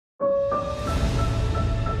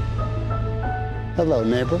Hello,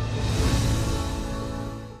 neighbor.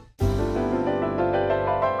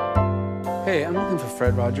 Hey, I'm looking for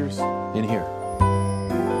Fred Rogers. In here.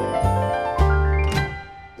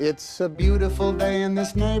 It's a beautiful day in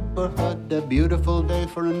this neighborhood, a beautiful day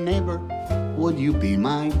for a neighbor. Would you be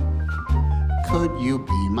mine? Could you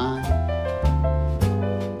be mine?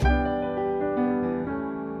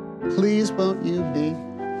 Please won't you be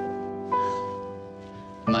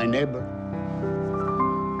my neighbor?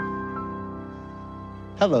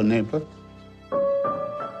 Hello, neighbor.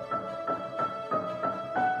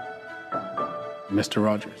 Mr.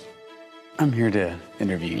 Rogers, I'm here to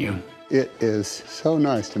interview you. It is so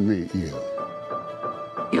nice to meet you.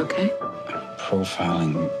 You okay?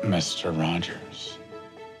 Profiling Mr. Rogers.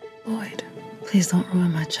 Boyd, please don't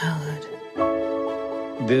ruin my childhood.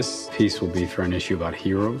 This piece will be for an issue about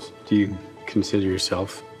heroes. Do you consider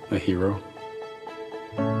yourself a hero?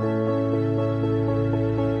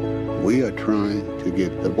 We are trying to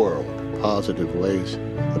give the world positive ways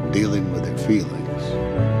of dealing with their feelings.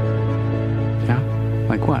 Yeah?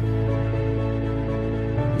 Like what?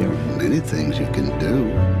 There are many things you can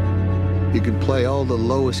do. You can play all the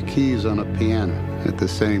lowest keys on a piano at the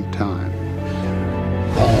same time.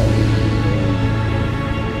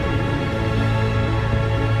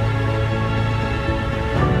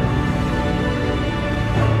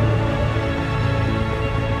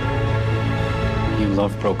 You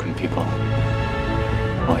love broken people.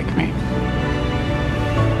 Like me.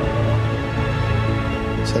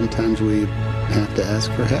 Sometimes we have to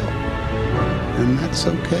ask for help, and that's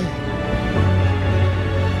okay.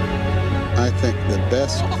 I think the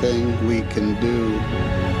best thing we can do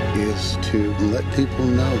is to let people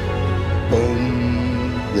know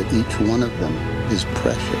that each one of them is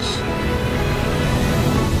precious.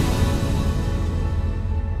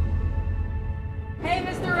 Hey,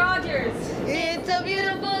 Mr. Rogers! It's a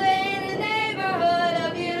beautiful day in the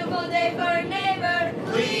neighborhood, a beautiful day for a neighbor.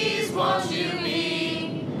 Please won't you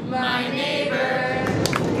be my neighbor?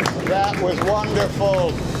 That was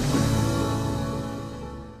wonderful.